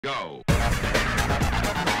Go. Hey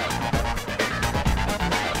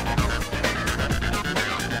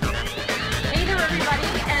there, everybody,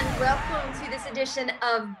 and welcome to this edition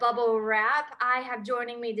of Bubble Wrap. I have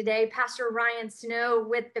joining me today Pastor Ryan Snow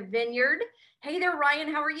with the Vineyard. Hey there,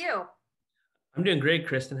 Ryan. How are you? I'm doing great,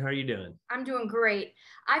 Kristan. How are you doing? I'm doing great.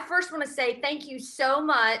 I first want to say thank you so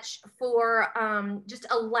much for just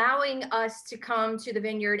allowing us to come to the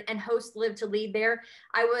Vineyard and host Live2Lead there.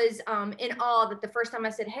 I was in awe that the first time I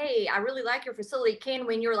said, hey, I really like your facility. Can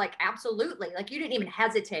we? And you're like, absolutely. Like you didn't even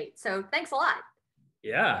hesitate. So thanks a lot.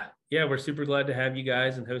 Yeah, we're super glad to have you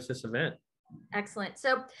guys and host this event. Excellent.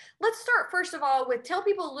 So let's start first of all with tell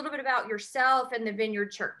people a little bit about yourself and the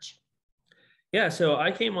Vineyard Church. Yeah, so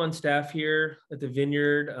I came on staff here at the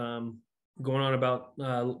Vineyard going on about,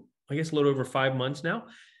 I guess, a little over 5 months now.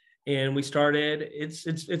 And we started, it's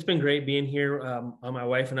been great being here. My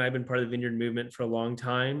wife and I have been part of the Vineyard movement for a long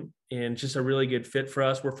time, and just a really good fit for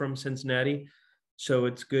us. We're from Cincinnati, so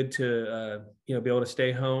it's good to be able to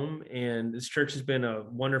stay home. And this church has been a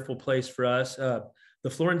wonderful place for us. The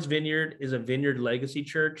Florence Vineyard is a Vineyard legacy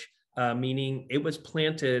church, meaning it was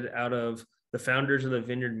planted out of the founders of the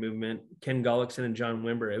Vineyard movement, Ken Gullickson and John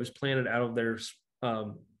Wimber. It was planted out of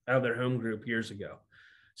their home group years ago.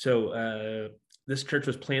 So this church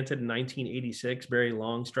was planted in 1986. Barry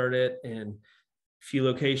Long started it, and a few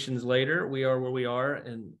locations later, we are where we are,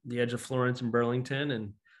 and the edge of Florence and Burlington,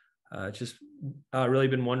 and it's just really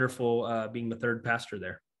been wonderful being the third pastor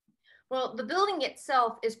there. Well, the building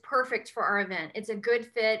itself is perfect for our event. It's a good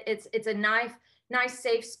fit. It's a nice,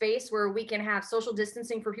 safe space where we can have social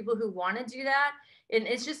distancing for people who want to do that. And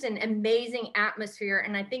it's just an amazing atmosphere.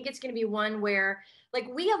 And I think it's going to be one where,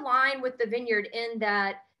 like, we align with the Vineyard in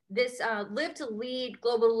that this Live2Lead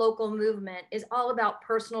Global2Local movement is all about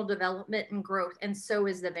personal development and growth. And so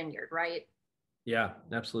is the Vineyard, right? Yeah,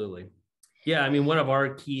 absolutely. Yeah, I mean, one of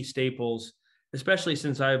our key staples, especially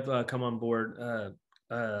since I've come on board,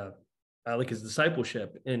 is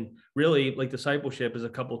discipleship. And really, like, discipleship is a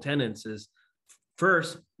couple tenets. Is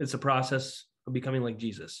first, it's a process of becoming like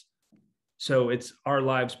Jesus. So it's our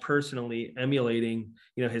lives personally emulating,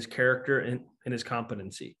 his character and his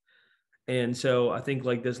competency. And so I think,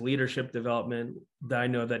 like, this leadership development that I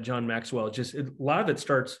know that John Maxwell, a lot of it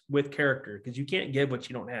starts with character, because you can't give what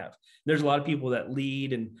you don't have. There's a lot of people that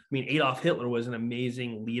lead. And I mean, Adolf Hitler was an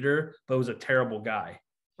amazing leader, but was a terrible guy.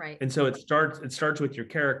 Right. And so it starts with your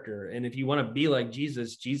character. And if you want to be like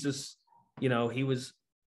Jesus, he's the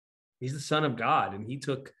Son of God, and he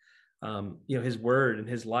took, his word and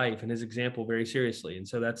his life and his example very seriously. And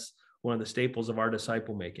so that's one of the staples of our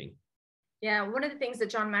disciple making. Yeah, one of the things that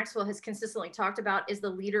John Maxwell has consistently talked about is the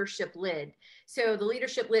leadership lid. So the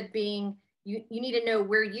leadership lid being you need to know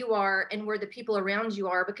where you are and where the people around you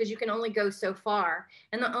are, because you can only go so far.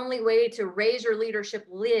 And the only way to raise your leadership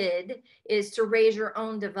lid is to raise your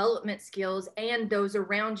own development skills and those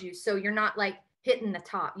around you. So you're not like hitting the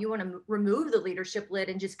top. You want to remove the leadership lid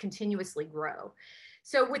and just continuously grow.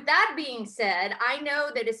 So with that being said, I know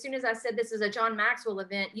that as soon as I said this is a John Maxwell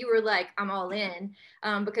event, you were like, I'm all in,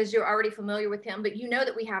 because you're already familiar with him. But you know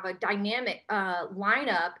that we have a dynamic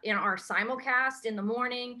lineup in our simulcast in the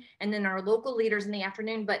morning and then our local leaders in the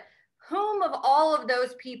afternoon. But whom of all of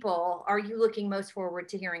those people are you looking most forward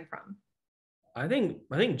to hearing from? I think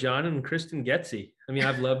John and Kristan Getsy. I mean,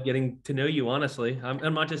 I've loved getting to know you, honestly.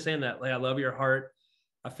 I'm not just saying that. Like, I love your heart.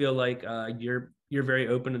 I feel like you're very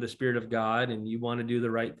open to the Spirit of God, and you want to do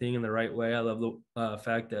the right thing in the right way. I love the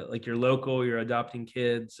fact that, like, you're local, you're adopting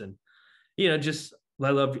kids, and I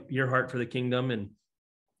love your heart for the kingdom. And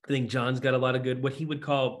I think John's got a lot of good, what he would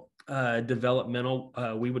call developmental,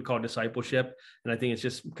 we would call discipleship. And I think it's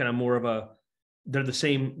just kind of more of they're the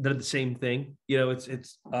same thing.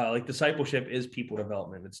 It's like discipleship is people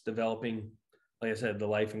development. It's developing, like I said, the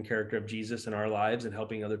life and character of Jesus in our lives and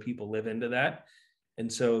helping other people live into that.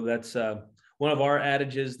 And so that's one of our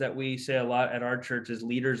adages that we say a lot at our church is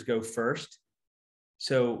leaders go first.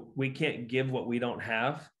 So we can't give what we don't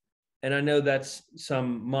have. And I know that's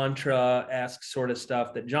some mantra-esque sort of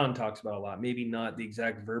stuff that John talks about a lot, maybe not the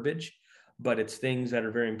exact verbiage, but it's things that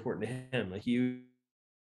are very important to him. Like you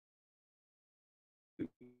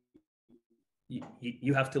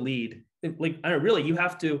have to lead. Like, I don't really, you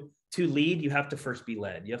have to lead, you have to first be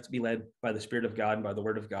led. You have to be led by the Spirit of God and by the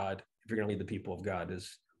Word of God. If you're going to lead the people of God,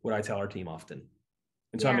 is what I tell our team often.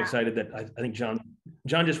 And so I'm excited that I think John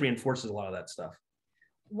just reinforces a lot of that stuff.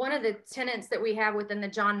 One of the tenets that we have within the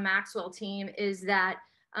John Maxwell team is that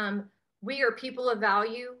we are people of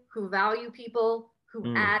value who value people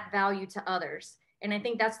who add value to others. And I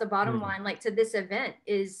think that's the bottom line, like, to this event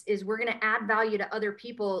is we're going to add value to other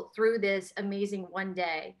people through this amazing one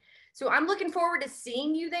day. So I'm looking forward to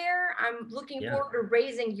seeing you there. I'm looking Yeah. forward to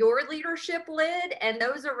raising your leadership lid and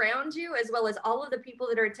those around you, as well as all of the people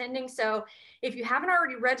that are attending. So if you haven't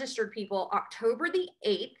already registered, people, October the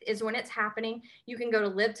 8th is when it's happening. You can go to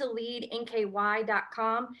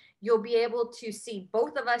live2leadnky.com. You'll be able to see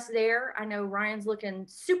both of us there. I know Ryan's looking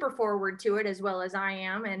super forward to it, as well as I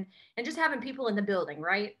am, and just having people in the building,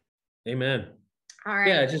 right? Amen. All right.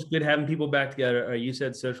 Yeah, it's just good having people back together. You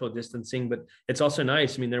said social distancing, but it's also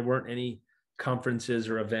nice. I mean, there weren't any conferences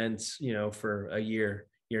or events, for a year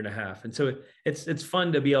and a half. And so it's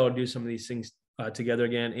fun to be able to do some of these things together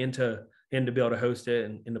again, and to be able to host it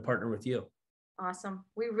and to partner with you. Awesome.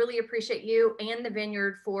 We really appreciate you and the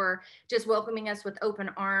Vineyard for just welcoming us with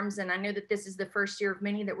open arms. And I know that this is the first year of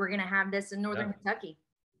many that we're going to have this in Northern Kentucky.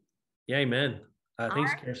 Yeah, amen.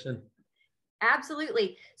 Thanks, Kirsten.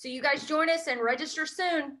 Absolutely. So you guys join us and register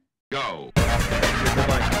soon. Go.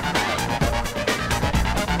 Bye-bye.